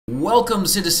Welcome,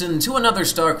 citizen, to another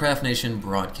Starcraft Nation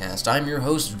broadcast. I'm your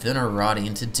host, Venerati,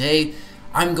 and today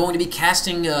I'm going to be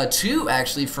casting two,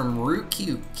 actually, from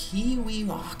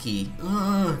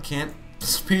ROOTKiwikaki. Can't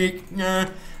speak.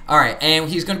 Alright, and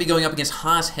he's going to be going up against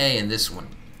HasHe in this one.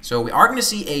 So we are going to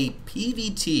see a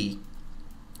PvT,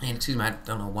 and excuse me, I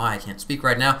don't know why I can't speak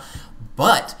right now,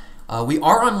 but we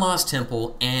are on Lost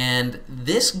Temple, and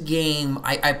this game,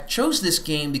 I chose this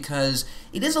game because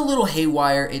it is a little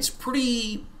haywire. It's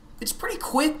pretty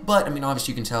quick, but, I mean,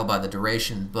 obviously you can tell by the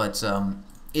duration, but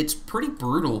it's pretty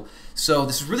brutal. So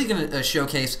this is really going to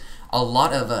showcase a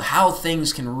lot of how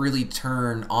things can really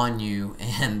turn on you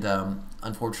and,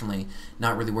 unfortunately,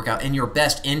 not really work out in your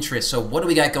best interest. So what do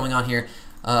we got going on here?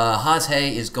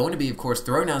 HasHe is going to be, of course,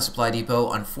 throwing down a supply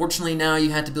depot. Unfortunately, now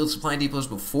you had to build supply depots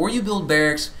before you build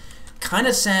barracks. Kind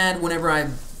of sad whenever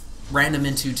I ran them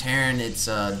into Terran. It's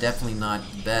definitely not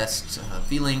the best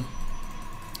feeling.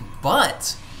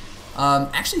 But,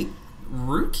 actually,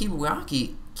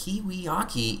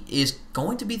 ROOTKiwikaki is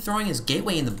going to be throwing his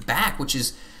gateway in the back, which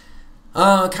is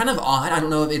kind of odd. I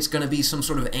don't know if it's going to be some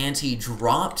sort of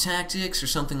anti-drop tactics or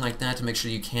something like that to make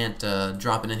sure you can't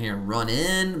drop it in here and run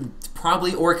in,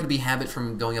 probably, or it could be habit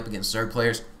from going up against Zerg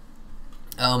players.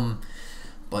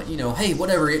 But, you know, hey,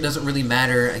 whatever, it doesn't really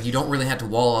matter. You don't really have to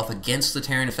wall off against the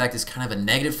Terran. In fact, it's kind of a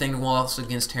negative thing to wall off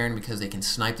against Terran because they can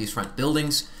snipe these front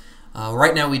buildings.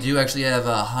 Right now, we do actually have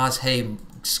HasHe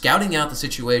scouting out the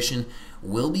situation.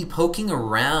 We'll be poking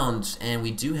around, and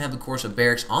we do have, of course, a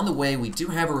barracks on the way. We do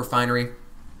have a refinery.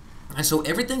 And so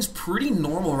everything's pretty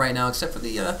normal right now, except for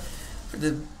the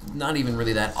not even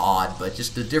really that odd, but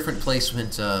just the different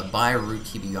placement by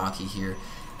ROOTKiwikaki here.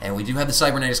 And we do have the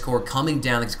Cybernetics Core coming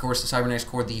down. Of course, the Cybernetics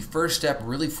Core, the first step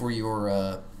really for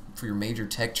your major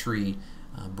tech tree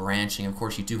branching. Of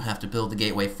course, you do have to build the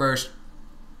gateway first.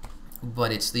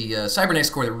 But it's the Cybernetics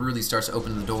Core that really starts to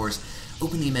open the doors,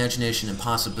 open the imagination and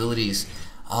possibilities.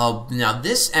 Now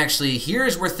this actually, here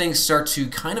is where things start to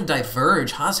kind of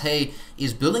diverge. HasHe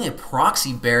is building a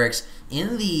proxy barracks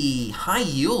in the high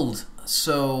yield,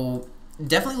 so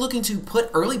definitely looking to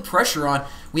put early pressure on.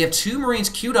 We have two Marines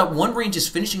queued up. One Marine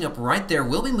just finishing up right there.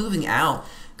 Will be moving out,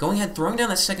 going ahead, throwing down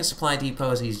that second supply depot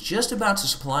as he's just about to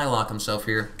supply lock himself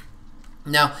here.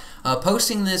 Now,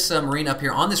 posting this Marine up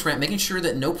here on this ramp, making sure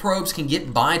that no probes can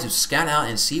get by to scout out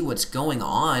and see what's going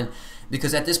on.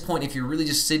 Because at this point, if you're really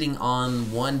just sitting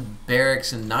on one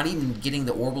barracks and not even getting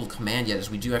the orbital command yet, as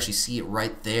we do actually see it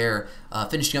right there,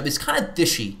 finishing up, it's kind of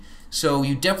fishy. So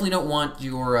you definitely don't want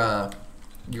your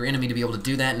enemy to be able to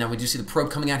do that. Now we do see the probe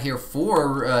coming out here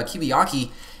for Kiwikaki.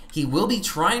 He will be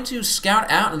trying to scout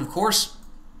out, and of course,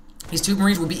 these two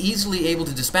Marines will be easily able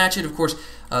to dispatch it. Of course,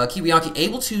 Kiwikaki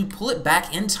able to pull it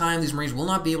back in time. These Marines will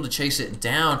not be able to chase it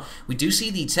down. We do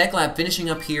see the Tech Lab finishing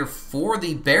up here for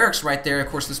the barracks right there. Of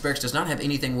course, this barracks does not have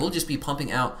anything. We'll just be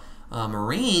pumping out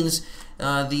Marines.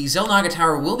 The Zelnaga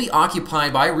Tower will be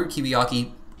occupied by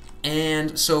ROOTKiwikaki.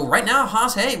 And so right now,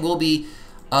 HasHe will be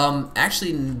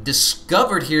actually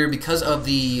discovered here because of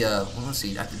the... well, let's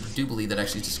see. I do believe that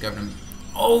actually discovered him.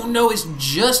 Oh, no, it's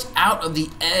just out of the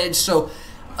edge. So...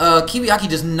 Kiwikaki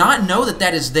does not know that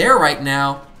that is there right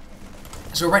now.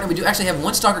 So right now we do actually have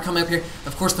one Stalker coming up here.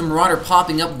 Of course, the Marauder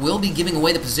popping up will be giving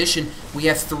away the position. We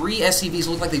have three SCVs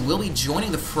look like they will be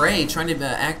joining the fray, trying to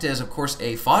act as, of course,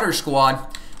 a fodder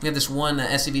squad. We have this one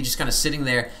SCV just kind of sitting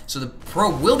there. So the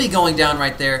probe will be going down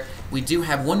right there. We do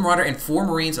have one Marauder and four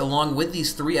Marines along with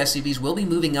these three SCVs will be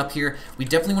moving up here. We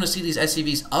definitely want to see these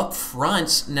SCVs up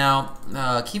front. Now,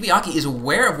 Kiwikaki is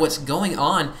aware of what's going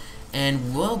on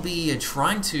and will be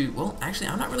trying to, well, actually,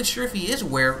 I'm not really sure if he is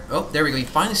aware. Oh, there we go. He's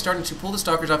finally starting to pull the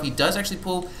Stalkers off. He does actually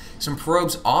pull some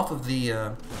probes off of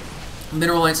the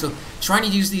mineral line, so trying to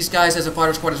use these guys as a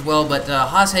fodder squad as well, but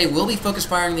HasHe will be focus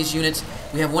firing these units.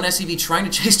 We have one SCV trying to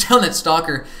chase down that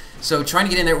Stalker, so trying to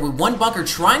get in there with one bunker,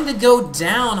 trying to go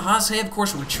down. HasHe, of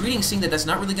course, retreating, seeing that that's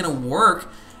not really going to work,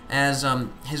 as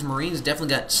his Marines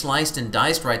definitely got sliced and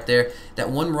diced right there. That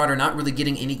one Marauder not really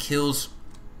getting any kills.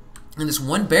 And this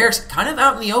one barracks kind of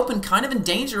out in the open, kind of in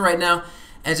danger right now,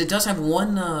 as it does have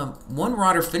one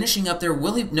Marauder finishing up there.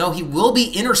 Will he? No, he will be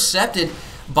intercepted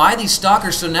by these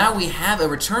Stalkers. So now we have a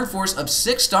return force of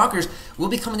 6 Stalkers. Will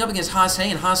be coming up against HasHe,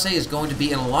 and HasHe is going to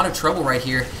be in a lot of trouble right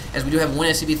here, as we do have one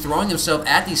SCV throwing himself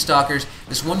at these Stalkers.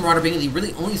 This one Marauder being the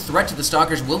really only threat to the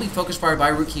Stalkers will be focus fired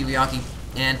by ROOTKiwikaki.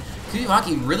 And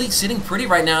Kiwikaki really sitting pretty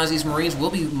right now, as these Marines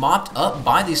will be mopped up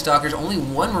by these Stalkers. Only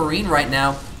one Marine right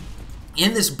now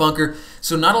in this bunker,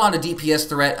 so not a lot of DPS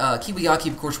threat.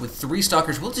 Kiwikaki, of course, with 3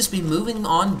 Stalkers, will just be moving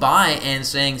on by and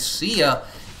saying, see ya,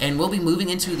 and we'll be moving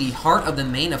into the heart of the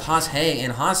main of HasHe,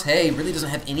 and HasHe really doesn't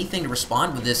have anything to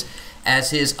respond with this,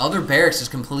 as his other barracks is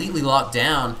completely locked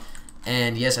down.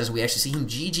 And yes, as we actually see him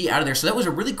GG out of there. So that was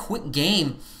a really quick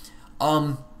game.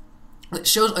 It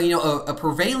shows, you know, a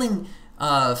prevailing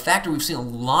factor we've seen a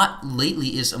lot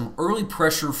lately is some early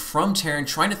pressure from Terran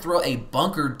trying to throw a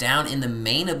bunker down in the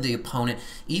main of the opponent.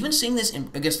 Even seeing this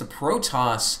against the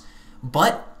Protoss,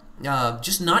 but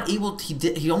just not able.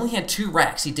 He only had 2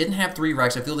 racks. He didn't have 3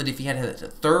 racks. I feel that if he had a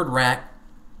 3rd rack,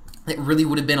 it really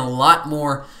would have been a lot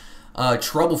more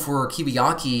trouble for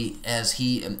Kiwikaki, as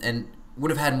he and would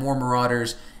have had more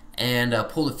Marauders and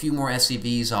pulled a few more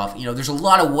SCVs off. You know, there's a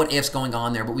lot of what ifs going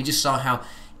on there, but we just saw how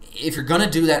if you're going to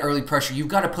do that early pressure, you've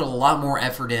got to put a lot more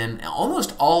effort in,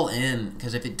 almost all in,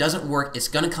 because if it doesn't work, it's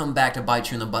going to come back to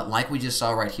bite you in the butt, like we just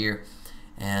saw right here.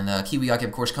 And Kiwikaki,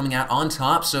 of course, coming out on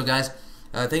top. So, guys,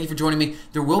 thank you for joining me.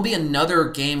 There will be another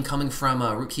game coming from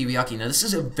ROOTKiwikaki. Now, this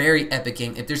is a very epic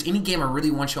game. If there's any game I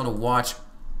really want y'all to watch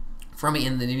from me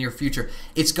in the near future,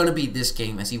 it's going to be this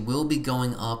game, as he will be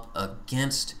going up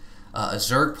against a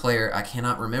Zerg player. I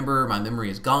cannot remember. My memory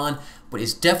is gone, but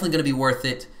it's definitely going to be worth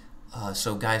it.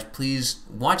 So, guys, please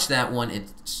watch that one.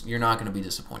 You're not going to be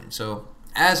disappointed. So,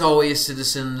 as always,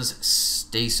 citizens,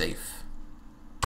 stay safe.